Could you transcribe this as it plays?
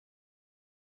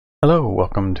Hello,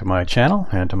 welcome to my channel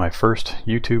and to my first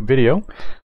YouTube video.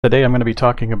 Today I'm going to be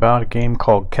talking about a game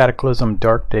called Cataclysm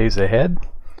Dark Days Ahead.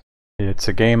 It's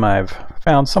a game I've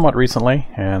found somewhat recently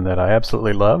and that I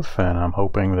absolutely love, and I'm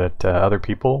hoping that other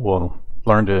people will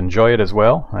learn to enjoy it as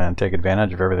well and take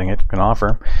advantage of everything it can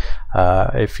offer.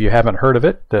 If you haven't heard of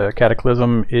it,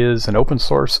 Cataclysm is an open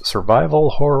source survival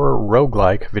horror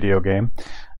roguelike video game.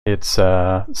 It's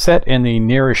set in the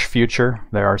nearish future.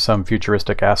 There are some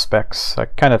futuristic aspects. I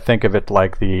kind of think of it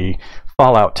like the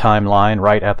Fallout timeline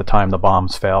right at the time the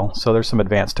bombs fell. So there's some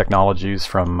advanced technologies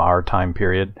from our time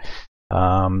period.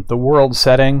 The world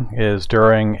setting is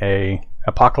during a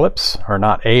apocalypse, or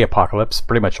not a apocalypse.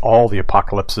 Pretty much all the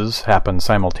apocalypses happen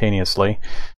simultaneously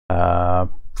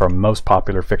from most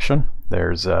popular fiction.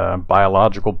 There's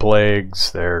biological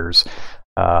plagues, there's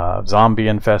zombie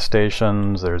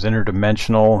infestations, there's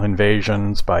interdimensional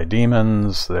invasions by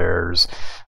demons, there's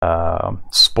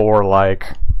spore-like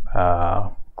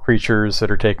creatures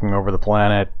that are taking over the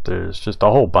planet. There's just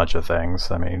a whole bunch of things.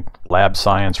 I mean, lab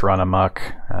science run amok,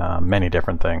 many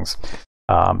different things.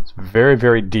 It's very,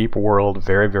 very deep world,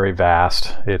 very, very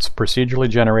vast. It's procedurally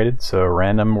generated, so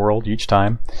random world each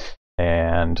time.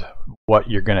 And what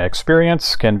you're going to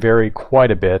experience can vary quite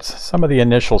a bit. Some of the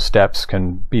initial steps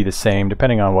can be the same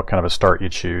depending on what kind of a start you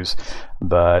choose,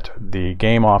 but the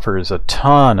game offers a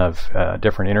ton of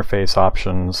different interface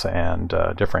options and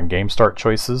different game start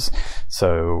choices,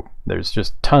 so there's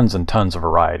just tons and tons of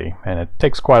variety, and it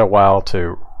takes quite a while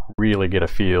to really get a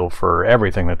feel for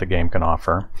everything that the game can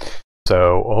offer.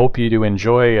 So I hope you do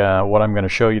enjoy what I'm going to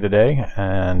show you today,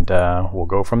 and we'll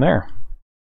go from there.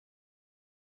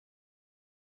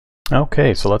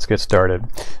 Okay, so let's get started.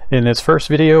 In this first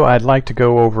video, I'd like to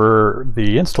go over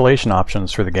the installation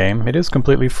options for the game. It is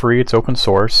completely free, it's open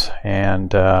source,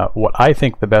 and what I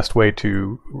think the best way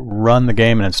to run the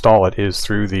game and install it is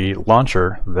through the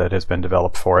launcher that has been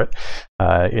developed for it.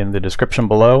 In the description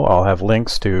below, I'll have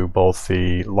links to both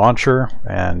the launcher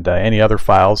and any other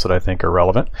files that I think are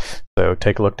relevant. So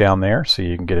take a look down there so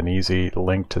you can get an easy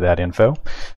link to that info.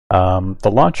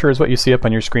 The launcher is what you see up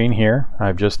on your screen here.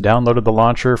 I've just downloaded the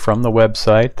launcher from the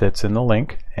website that's in the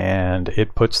link, and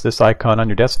it puts this icon on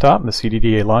your desktop, the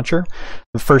CDDA Launcher.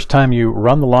 The first time you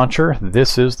run the launcher,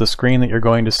 this is the screen that you're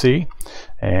going to see.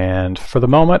 And for the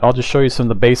moment, I'll just show you some of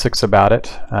the basics about it.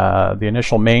 The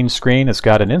initial main screen has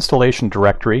got an installation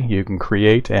directory. You can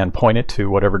create and point it to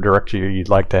whatever directory you'd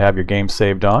like to have your game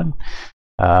saved on.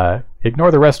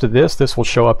 Ignore the rest of this. This will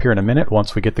show up here in a minute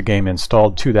once we get the game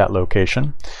installed to that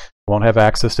location. Won't have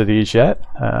access to these yet.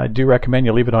 I do recommend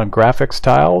you leave it on graphics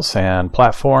tiles and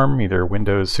platform, either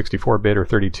Windows 64-bit or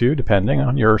 32, depending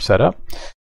on your setup.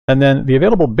 And then the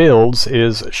available builds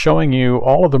is showing you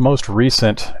all of the most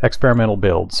recent experimental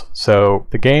builds. So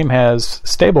the game has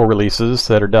stable releases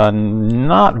that are done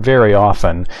not very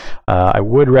often. I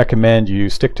would recommend you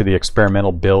stick to the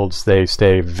experimental builds. They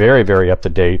stay very, very up to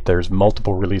date. There's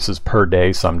multiple releases per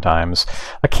day sometimes.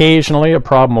 Occasionally a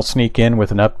problem will sneak in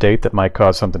with an update that might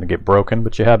cause something to get broken,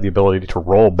 but you have the ability to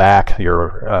roll back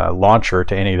your launcher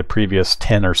to any of the previous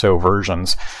 10 or so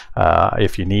versions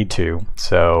if you need to.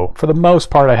 So for the most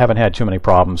part, I haven't had too many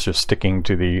problems just sticking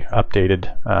to the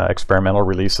updated experimental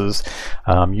releases.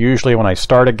 Usually when I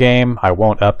start a game, I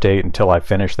won't update until I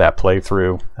finish that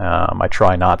playthrough. I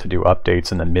try not to do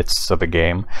updates in the midst of a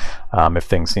game if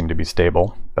things seem to be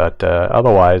stable, but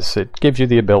otherwise it gives you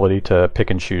the ability to pick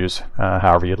and choose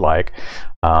however you'd like.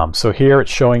 So here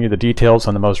it's showing you the details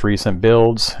on the most recent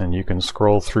builds, and you can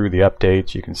scroll through the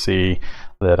updates. You can see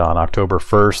that on October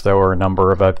 1st there were a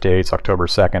number of updates. October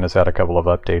 2nd has had a couple of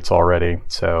updates already,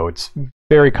 so it's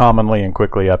very commonly and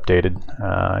quickly updated,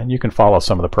 and you can follow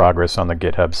some of the progress on the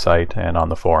GitHub site and on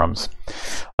the forums.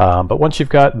 But once you've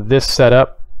got this set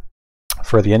up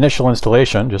for the initial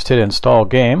installation, just hit install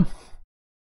game.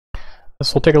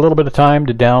 This will take a little bit of time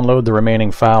to download the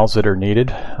remaining files that are needed.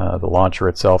 The launcher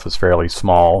itself is fairly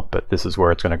small, but this is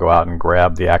where it's going to go out and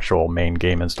grab the actual main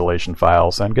game installation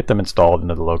files and get them installed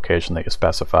into the location that you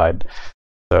specified.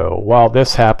 So while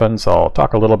this happens, I'll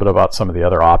talk a little bit about some of the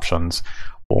other options.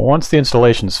 Once the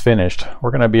installation is finished, we're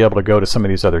going to be able to go to some of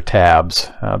these other tabs.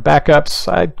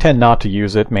 Backups, I tend not to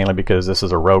use it, mainly because this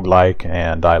is a roguelike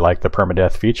and I like the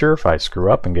permadeath feature. If I screw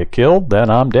up and get killed, then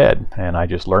I'm dead. And I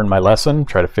just learn my lesson,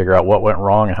 try to figure out what went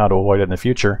wrong and how to avoid it in the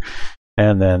future,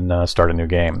 and then start a new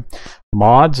game.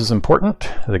 Mods is important.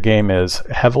 The game is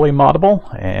heavily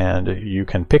moddable, and you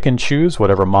can pick and choose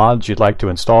whatever mods you'd like to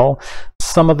install.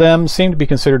 Some of them seem to be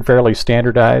considered fairly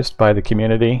standardized by the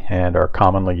community and are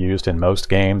commonly used in most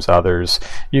games. Others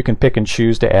you can pick and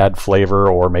choose to add flavor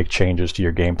or make changes to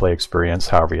your gameplay experience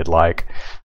however you'd like.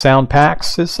 Sound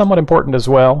packs is somewhat important as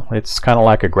well. It's kind of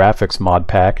like a graphics mod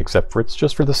pack, except for it's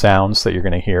just for the sounds that you're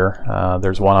going to hear.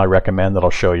 There's one I recommend that I'll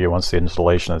show you once the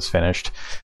installation is finished.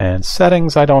 And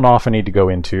settings I don't often need to go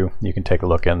into. You can take a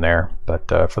look in there, but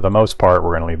for the most part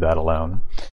we're going to leave that alone.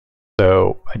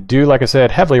 So I do, like I said,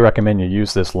 heavily recommend you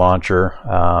use this launcher.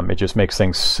 It just makes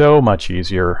things so much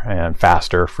easier and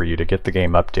faster for you to get the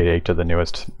game updated to the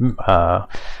newest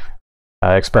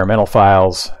experimental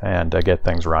files and get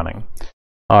things running.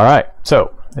 Alright,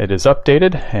 so it is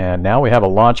updated, and now we have a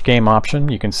launch game option.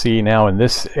 You can see now in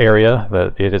this area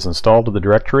that it is installed to the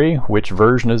directory, which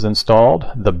version is installed,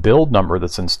 the build number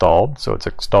that's installed. So it's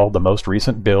installed the most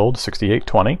recent build,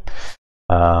 6820.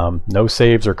 No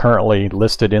saves are currently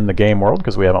listed in the game world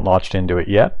because we haven't launched into it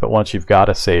yet, but once you've got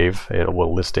a save, it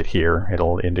will list it here.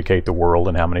 It'll indicate the world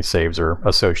and how many saves are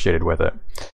associated with it.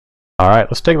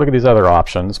 Alright, let's take a look at these other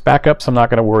options. Backups I'm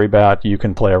not going to worry about. You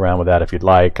can play around with that if you'd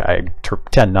like. I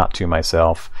tend not to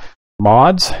myself.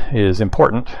 Mods is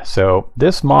important. So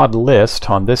this mod list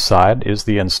on this side is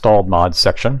the installed mods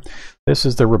section. This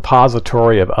is the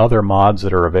repository of other mods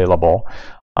that are available.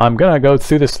 I'm going to go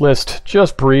through this list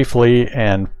just briefly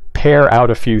and pair out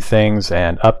a few things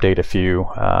and update a few,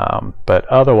 but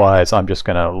otherwise I'm just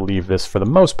going to leave this for the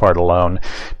most part alone.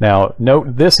 Now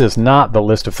note, this is not the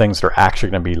list of things that are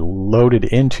actually going to be loaded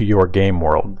into your game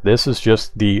world. This is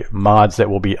just the mods that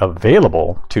will be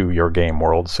available to your game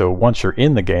world. So once you're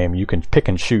in the game, you can pick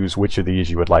and choose which of these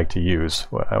you would like to use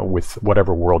with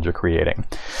whatever world you're creating.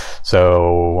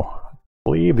 So I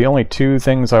believe the only two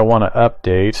things I want to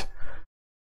update,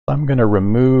 I'm going to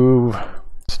remove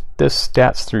this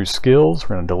stats through skills.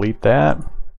 We're going to delete that,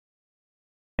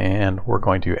 and we're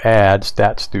going to add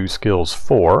stats through skills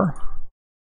 4,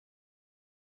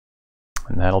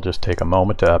 and that'll just take a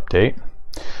moment to update.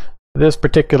 This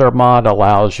particular mod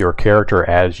allows your character,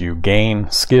 as you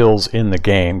gain skills in the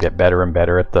game, get better and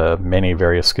better at the many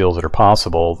various skills that are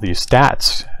possible. The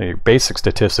stats, the basic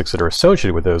statistics that are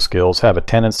associated with those skills, have a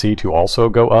tendency to also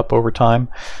go up over time.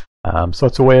 So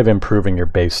it's a way of improving your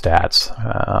base stats.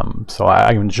 So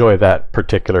I enjoy that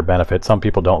particular benefit. Some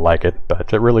people don't like it,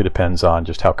 but it really depends on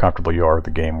just how comfortable you are with the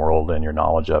game world and your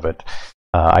knowledge of it.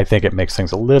 I think it makes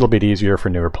things a little bit easier for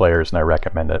newer players, and I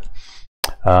recommend it.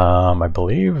 I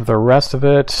believe the rest of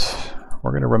it,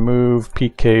 we're going to remove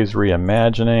PK's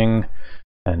Reimagining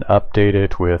and update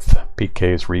it with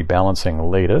PK's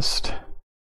Rebalancing Latest.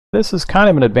 This is kind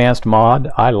of an advanced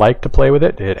mod. I like to play with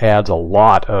it. It adds a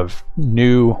lot of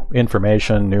new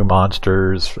information, new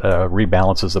monsters,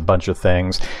 rebalances a bunch of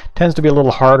things. Tends to be a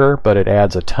little harder, but it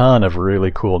adds a ton of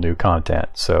really cool new content.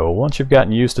 So once you've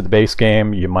gotten used to the base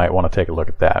game, you might want to take a look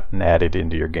at that and add it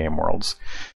into your game worlds.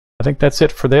 I think that's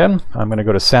it for them. I'm going to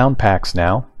go to sound packs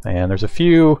now, and there's a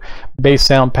few base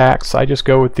sound packs. I just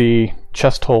go with the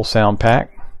chest hole sound pack.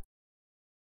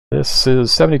 This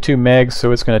is 72 megs,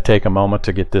 so it's going to take a moment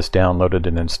to get this downloaded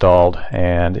and installed,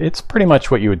 and it's pretty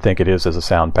much what you would think it is as a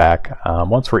sound pack.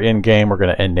 Once we're in game, we're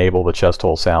going to enable the chest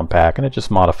hole sound pack, and it just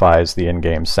modifies the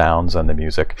in-game sounds and the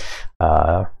music.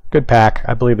 Good pack.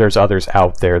 I believe there's others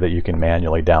out there that you can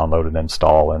manually download and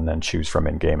install and then choose from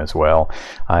in-game as well.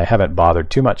 I haven't bothered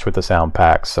too much with the sound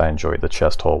packs. I enjoyed the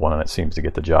chest hole one, and it seems to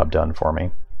get the job done for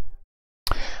me.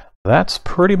 That's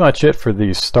pretty much it for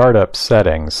the startup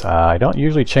settings. I don't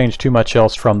usually change too much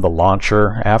else from the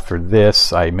launcher. After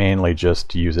this, I mainly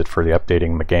just use it for the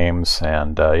updating the games,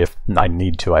 and if I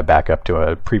need to, I back up to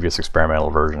a previous experimental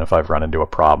version if I've run into a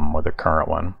problem with the current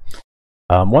one.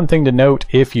 One thing to note,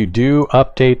 if you do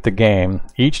update the game,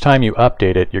 each time you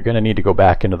update it, you're going to need to go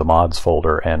back into the mods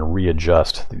folder and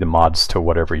readjust the mods to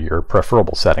whatever your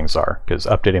preferable settings are, because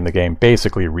updating the game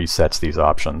basically resets these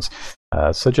options.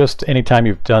 So just anytime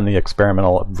you've done the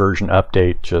experimental version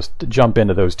update, just jump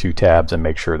into those two tabs and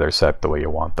make sure they're set the way you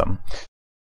want them.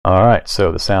 Alright,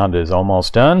 so the sound is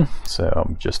almost done,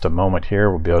 so just a moment here,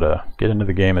 we'll be able to get into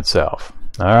the game itself.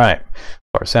 Alright,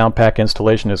 our sound pack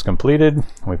installation is completed.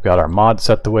 We've got our mods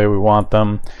set the way we want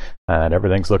them, and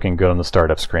everything's looking good on the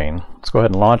startup screen. Let's go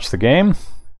ahead and launch the game.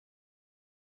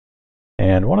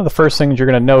 And one of the first things you're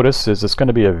going to notice is it's going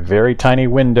to be a very tiny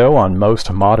window on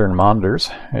most modern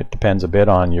monitors. It depends a bit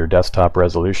on your desktop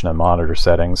resolution and monitor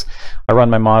settings. I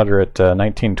run my monitor at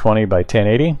 1920 by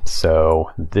 1080, so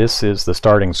this is the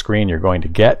starting screen you're going to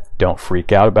get. Don't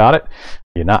freak out about it.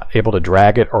 You're not able to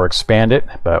drag it or expand it,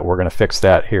 but we're going to fix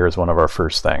that here as one of our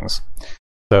first things.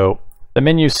 So the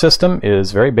menu system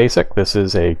is very basic. This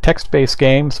is a text-based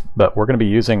game, but we're going to be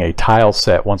using a tile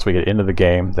set once we get into the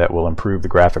game that will improve the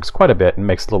graphics quite a bit and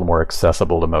makes it a little more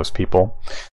accessible to most people.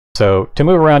 So to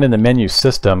move around in the menu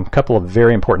system, a couple of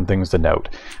very important things to note.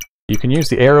 You can use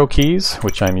the arrow keys,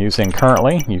 which I'm using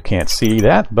currently. You can't see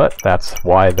that, but that's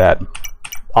why that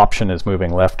option is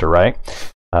moving left to right.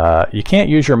 You can't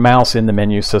use your mouse in the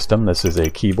menu system. This is a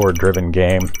keyboard-driven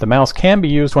game. The mouse can be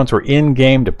used once we're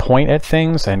in-game to point at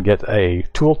things and get a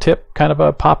tooltip kind of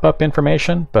a pop-up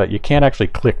information, but you can't actually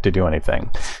click to do anything.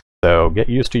 So get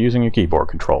used to using your keyboard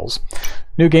controls.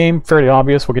 New game, fairly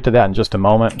obvious. We'll get to that in just a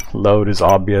moment. Load is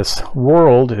obvious.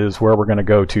 World is where we're going to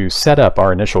go to set up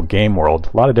our initial game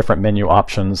world. A lot of different menu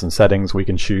options and settings we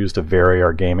can choose to vary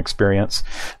our game experience.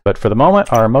 But for the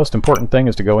moment, our most important thing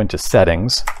is to go into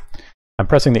settings. I'm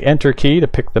pressing the Enter key to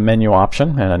pick the menu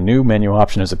option, and a new menu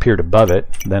option has appeared above it.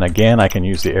 Then again, I can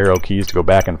use the arrow keys to go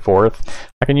back and forth.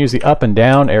 I can use the up and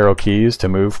down arrow keys to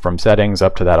move from settings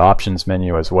up to that options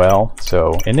menu as well.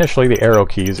 So initially, the arrow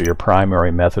keys are your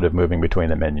primary method of moving between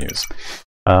the menus.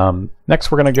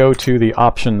 Next, we're going to go to the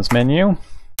options menu.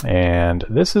 And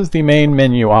this is the main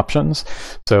menu options.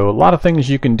 So a lot of things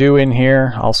you can do in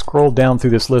here. I'll scroll down through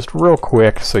this list real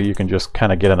quick so you can just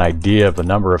kind of get an idea of the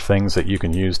number of things that you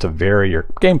can use to vary your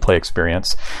gameplay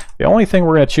experience. The only thing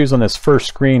we're going to choose on this first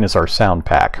screen is our sound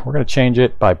pack. We're going to change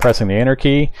it by pressing the Enter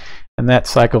key, and that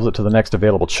cycles it to the next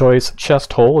available choice.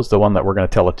 Chest hole is the one that we're going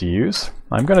to tell it to use.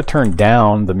 I'm going to turn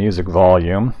down the music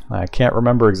volume. I can't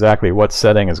remember exactly what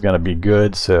setting is going to be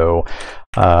good, so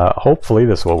hopefully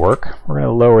this will work. We're going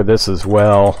to lower this as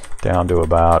well down to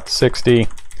about 60,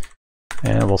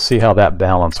 and we'll see how that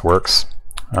balance works.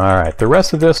 Alright, the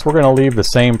rest of this we're going to leave the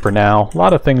same for now. A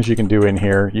lot of things you can do in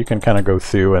here. You can kind of go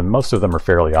through, and most of them are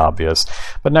fairly obvious.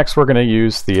 But next we're going to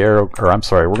use the we're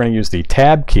going to use the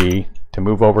Tab key to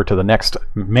move over to the next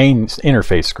main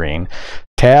interface screen.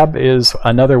 Tab is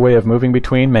another way of moving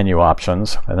between menu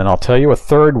options, and then I'll tell you a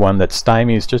third one that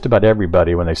stymies just about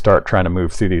everybody when they start trying to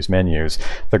move through these menus.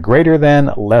 The greater than,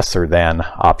 lesser than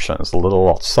options, the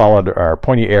little solid or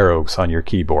pointy arrows on your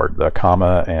keyboard, the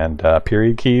comma and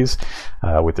period keys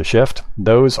with the shift,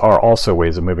 those are also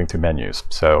ways of moving through menus.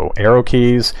 So arrow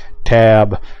keys,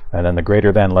 tab, and then the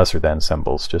greater than, lesser than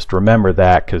symbols. Just remember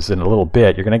that, because in a little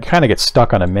bit you're going to kind of get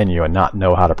stuck on a menu and not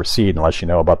know how to proceed unless you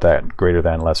know about that greater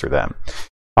than, lesser than.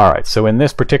 Alright, so in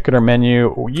this particular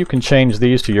menu, you can change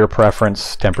these to your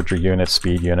preference: temperature units,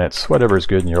 speed units, whatever is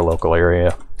good in your local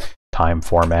area. Time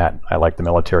format, I like the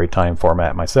military time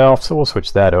format myself, so we'll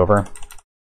switch that over.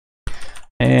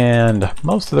 And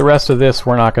most of the rest of this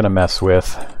we're not going to mess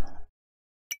with.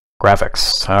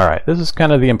 Graphics. Alright, this is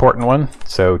kind of the important one.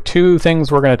 So two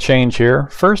things we're going to change here.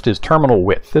 First is terminal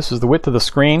width. This is the width of the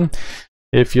screen.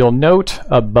 If you'll note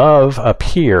above up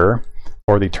here,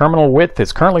 for the terminal width,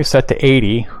 it's currently set to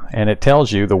 80, and it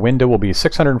tells you the window will be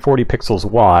 640 pixels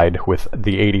wide with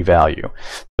the 80 value.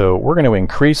 So we're going to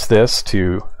increase this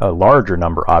to a larger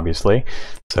number, obviously.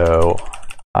 So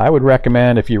I would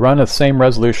recommend, if you run the same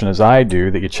resolution as I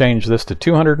do, that you change this to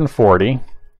 240.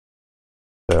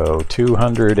 So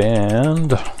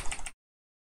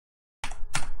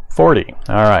 240.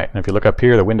 Alright, and if you look up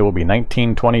here, the window will be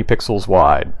 1920 pixels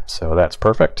wide. So that's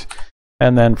perfect.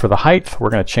 And then for the height,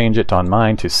 we're going to change it on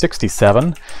mine to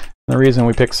 67. The reason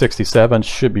we picked 67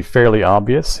 should be fairly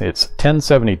obvious. It's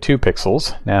 1072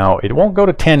 pixels. Now, it won't go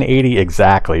to 1080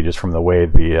 exactly, just from the way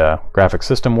the graphic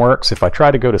system works. If I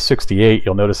try to go to 68,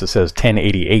 you'll notice it says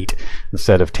 1088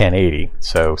 instead of 1080.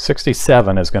 So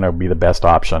 67 is going to be the best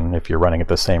option if you're running at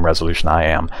the same resolution I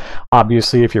am.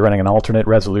 Obviously, if you're running an alternate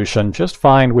resolution, just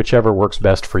find whichever works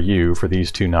best for you for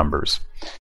these two numbers.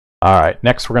 Alright,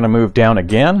 next we're going to move down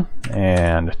again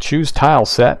and choose tile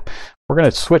set. We're going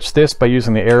to switch this by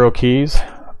using the arrow keys.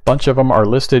 A bunch of them are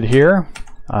listed here.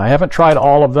 I haven't tried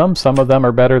all of them. Some of them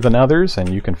are better than others,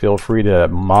 and you can feel free to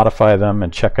modify them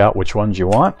and check out which ones you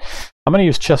want. I'm going to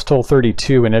use chest hole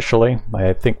 32 initially.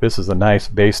 I think this is a nice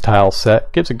base tile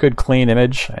set. Gives a good clean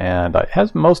image, and it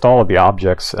has most all of the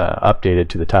objects updated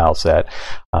to the tile set.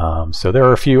 So there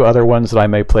are a few other ones that I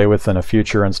may play with in a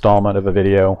future installment of a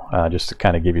video, just to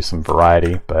kind of give you some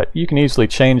variety. But you can easily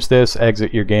change this,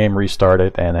 exit your game, restart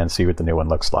it, and then see what the new one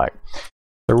looks like.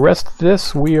 The rest of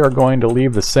this we are going to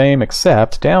leave the same,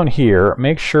 except down here,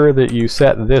 make sure that you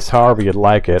set this however you'd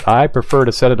like it. I prefer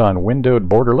to set it on windowed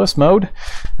borderless mode.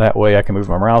 That way I can move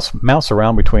my mouse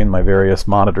around between my various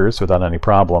monitors without any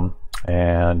problem,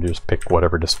 and just pick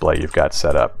whatever display you've got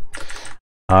set up.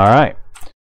 Alright,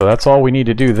 so that's all we need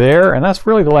to do there, and that's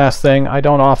really the last thing. I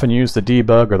don't often use the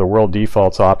debug or the world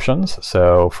defaults options,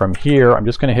 so from here I'm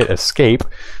just going to hit escape.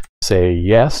 Say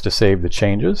yes to save the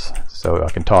changes, so I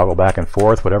can toggle back and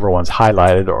forth. Whatever one's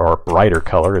highlighted or brighter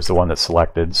color is the one that's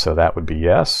selected, so that would be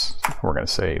yes. We're going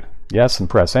to say yes and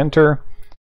press enter.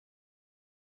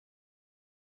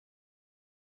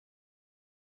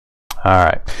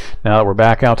 Alright, Now that we're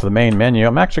back out to the main menu,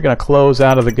 I'm actually going to close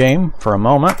out of the game for a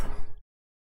moment,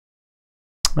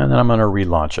 and then I'm going to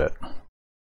relaunch it.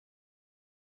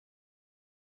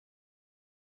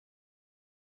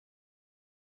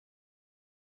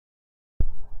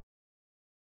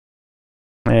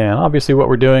 And obviously what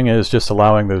we're doing is just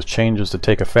allowing those changes to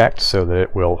take effect so that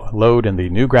it will load in the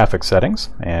new graphic settings.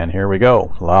 And here we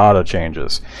go, a lot of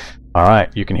changes.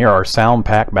 Alright, you can hear our sound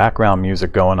pack background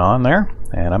music going on there,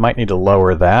 and I might need to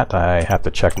lower that. I have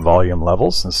to check volume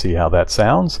levels and see how that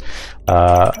sounds.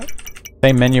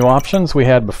 Same menu options we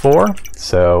had before,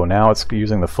 so now it's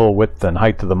using the full width and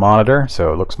height of the monitor,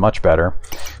 so it looks much better.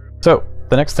 So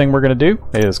the next thing we're going to do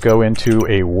is go into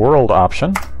a world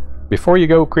option. Before you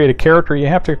go create a character, you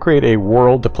have to create a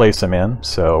world to place them in.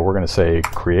 So we're going to say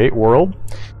create world,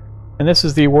 and this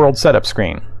is the world setup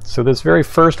screen. So this very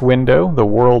first window, the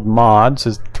world mods,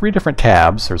 is 3 different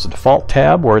tabs. There's a default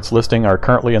tab where it's listing our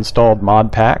currently installed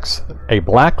mod packs, a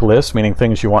blacklist, meaning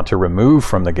things you want to remove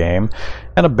from the game,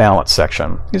 and a balance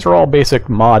section. These are all basic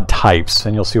mod types,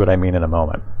 and you'll see what I mean in a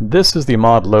moment. This is the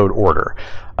mod load order.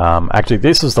 Actually,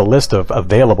 this is the list of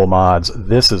available mods.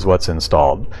 This is what's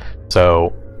installed.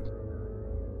 So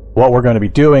what we're going to be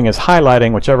doing is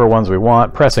highlighting whichever ones we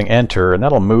want, pressing enter, and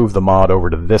that'll move the mod over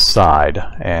to this side,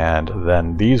 and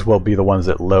then these will be the ones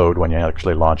that load when you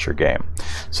actually launch your game.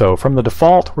 So from the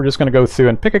default, we're just going to go through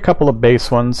and pick a couple of base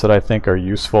ones that I think are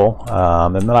useful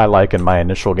and that I like in my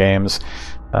initial games.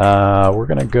 We're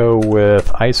going to go with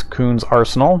Ice Coon's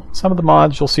Arsenal. Some of the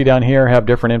mods you'll see down here have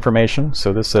different information.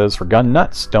 So this says, for gun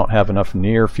nuts, don't have enough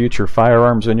near future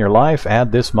firearms in your life, add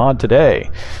this mod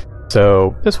today.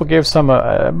 So this will give some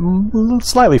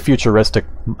slightly futuristic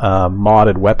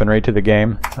modded weaponry to the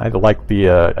game. I like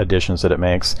the additions that it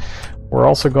makes. We're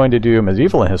also going to do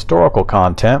medieval and historical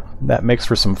content. That makes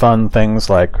for some fun things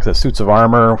like the suits of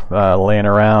armor laying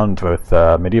around with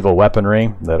medieval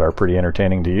weaponry that are pretty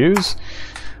entertaining to use.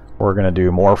 We're going to do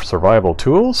more survival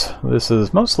tools. This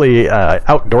is mostly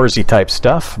outdoorsy type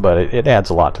stuff, but it adds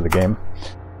a lot to the game.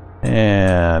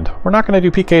 And we're not going to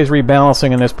do PK's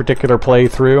rebalancing in this particular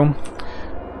playthrough.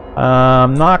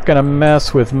 I'm not going to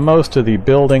mess with most of the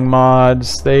building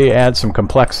mods. They add some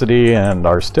complexity and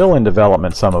are still in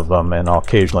development, some of them, and I'll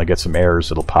occasionally get some errors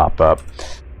that'll pop up.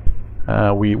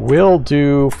 We will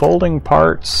do folding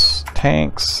parts,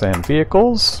 tanks, and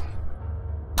vehicles.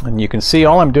 And you can see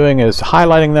all I'm doing is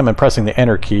highlighting them and pressing the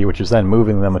enter key, which is then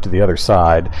moving them to the other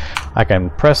side. I can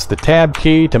press the tab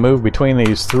key to move between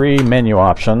these 3 menu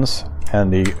options,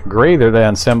 and the greater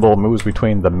than symbol moves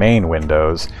between the main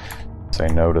windows. Say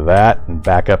no to that and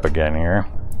back up again here.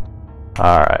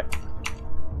 Alright.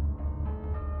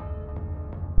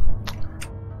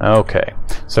 Okay,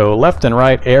 so left and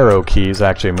right arrow keys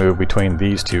actually move between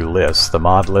these 2 lists, the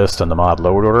mod list and the mod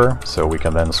load order, so we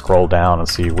can then scroll down and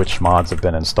see which mods have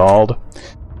been installed.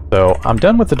 So I'm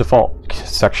done with the default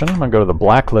section. I'm going to go to the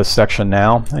blacklist section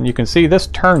now, and you can see this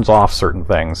turns off certain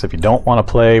things. If you don't want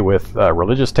to play with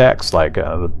religious texts like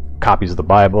the copies of the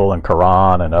Bible and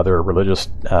Quran and other religious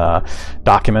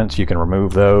documents, you can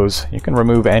remove those. You can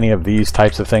remove any of these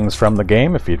types of things from the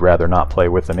game if you'd rather not play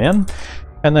with them in.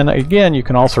 And then again, you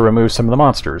can also remove some of the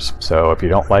monsters. So if you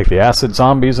don't like the acid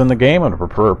zombies in the game and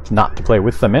prefer not to play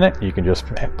with them in it, you can just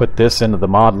put this into the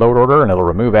mod load order and it'll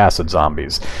remove acid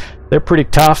zombies. They're pretty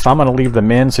tough. I'm going to leave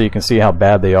them in so you can see how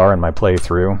bad they are in my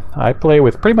playthrough. I play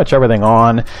with pretty much everything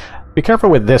on. Be careful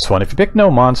with this one. If you pick no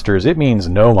monsters, it means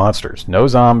no monsters. No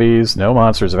zombies, no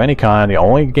monsters of any kind. The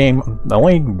only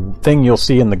thing you'll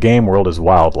see in the game world is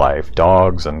wildlife.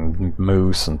 Dogs and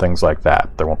moose and things like that.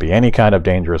 There won't be any kind of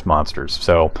dangerous monsters.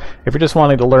 So if you're just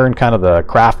wanting to learn kind of the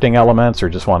crafting elements or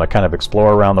just want to kind of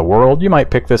explore around the world, you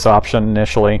might pick this option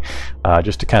initially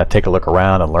just to kind of take a look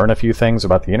around and learn a few things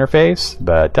about the interface.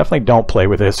 But definitely don't play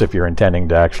with this if you're intending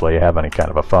to actually have any kind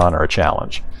of a fun or a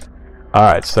challenge.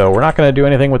 Alright, so we're not going to do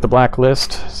anything with the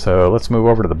blacklist, so let's move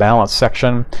over to the balance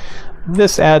section.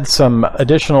 This adds some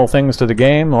additional things to the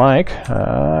game, like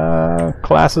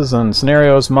classes and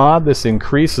scenarios mod. This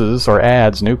increases or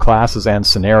adds new classes and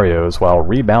scenarios while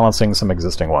rebalancing some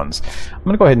existing ones. I'm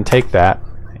going to go ahead and take that,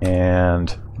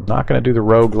 and I'm not going to do the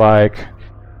roguelike.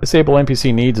 Disable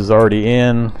NPC needs is already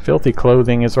in. Filthy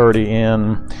clothing is already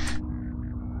in.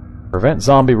 Prevent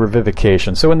zombie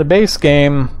revivification. So in the base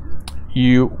game,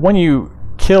 when you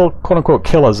kill, quote-unquote,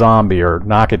 kill a zombie or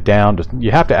knock it down, you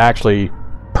have to actually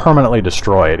permanently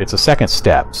destroy it. It's a second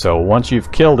step. So once you've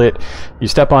killed it, you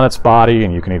step on its body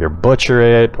and you can either butcher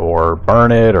it or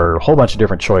burn it or a whole bunch of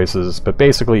different choices. But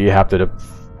basically you have to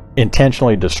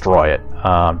intentionally destroy it,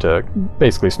 to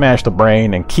basically smash the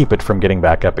brain and keep it from getting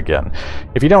back up again.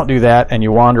 If you don't do that and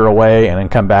you wander away and then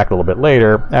come back a little bit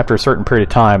later, after a certain period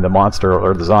of time the monster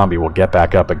or the zombie will get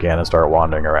back up again and start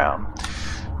wandering around.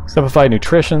 Simplified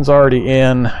nutrition's already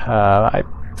in. I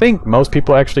think most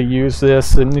people actually use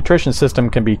this. The nutrition system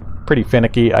can be pretty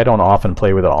finicky. I don't often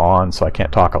play with it on, so I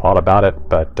can't talk a lot about it,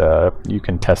 but you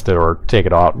can test it or take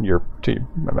it off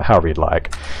however you'd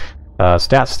like.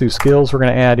 Stats through skills we're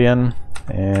going to add in,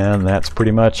 and that's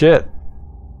pretty much it.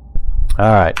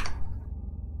 Alright,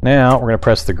 now we're going to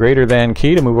press the greater than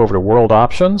key to move over to world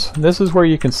options. This is where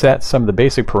you can set some of the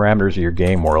basic parameters of your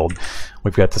game world.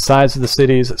 We've got the size of the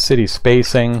cities, city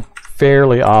spacing,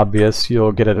 fairly obvious.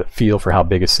 You'll get a feel for how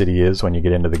big a city is when you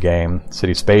get into the game.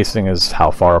 City spacing is how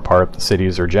far apart the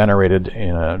cities are generated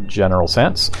in a general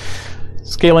sense.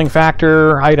 Scaling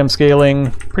factor, item scaling,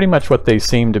 pretty much what they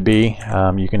seem to be.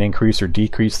 You can increase or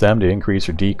decrease them to increase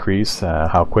or decrease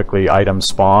how quickly items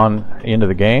spawn into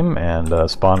the game and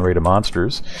spawn rate of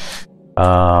monsters.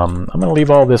 I'm going to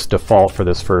leave all this default for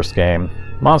this first game.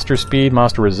 Monster speed,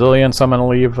 monster resilience, I'm going to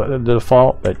leave the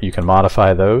default, but you can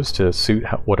modify those to suit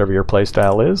whatever your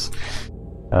playstyle is.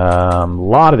 A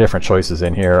lot of different choices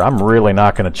in here. I'm really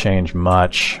not going to change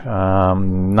much.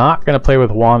 Not going to play with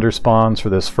wander spawns for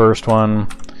this first one.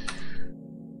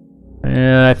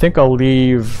 And I think I'll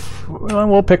leave... Well,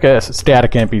 we'll pick a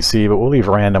static NPC, but we'll leave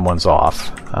random ones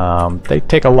off. They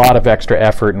take a lot of extra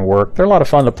effort and work. They're a lot of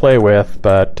fun to play with,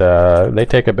 but they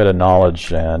take a bit of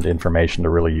knowledge and information to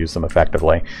really use them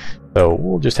effectively. So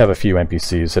we'll just have a few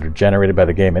NPCs that are generated by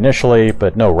the game initially,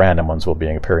 but no random ones will be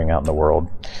appearing out in the world.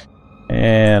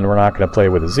 And we're not going to play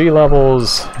with the Z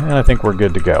levels, and I think we're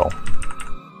good to go.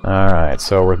 Alright,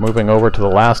 so we're moving over to the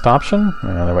last option,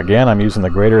 and again I'm using the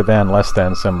greater than, less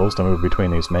than symbols to move between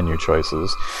these menu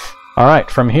choices. Alright,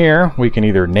 from here we can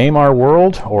either name our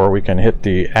world, or we can hit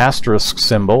the asterisk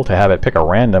symbol to have it pick a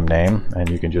random name, and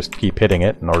you can just keep hitting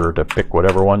it in order to pick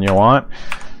whatever one you want.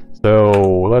 So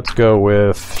let's go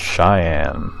with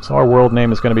Cheyenne. So our world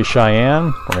name is going to be Cheyenne.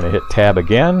 We're going to hit tab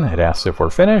again. It asks if we're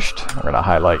finished. We're going to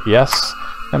highlight yes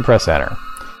and press enter.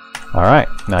 Alright,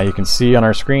 now you can see on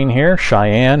our screen here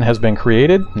Cheyenne has been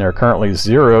created. There are currently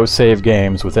 0 save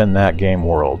games within that game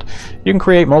world. You can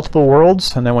create multiple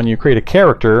worlds, and then when you create a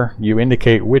character you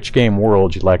indicate which game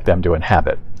world you'd like them to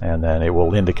inhabit, and then it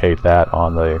will indicate that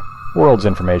on the world's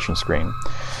information screen.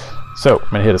 So, I'm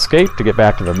going to hit escape to get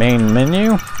back to the main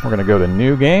menu. We're going to go to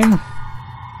new game.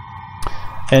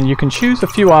 And you can choose a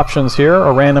few options here.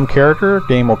 A random character,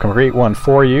 game will create one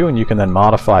for you, and you can then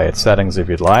modify its settings if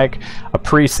you'd like. A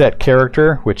preset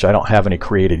character, which I don't have any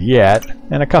created yet,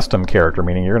 and a custom character,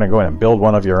 meaning you're going to go in and build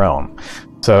one of your own.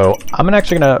 So I'm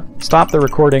actually going to stop the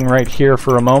recording right here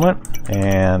for a moment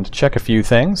and check a few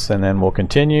things, and then we'll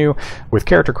continue with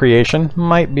character creation.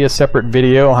 Might be a separate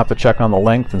video. I'll have to check on the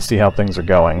length and see how things are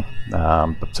going.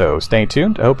 So stay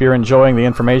tuned. I hope you're enjoying the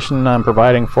information I'm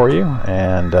providing for you,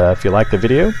 and if you like the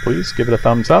video, please give it a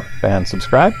thumbs up and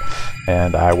subscribe,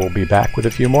 and I will be back with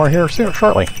a few more here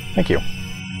shortly. Thank you.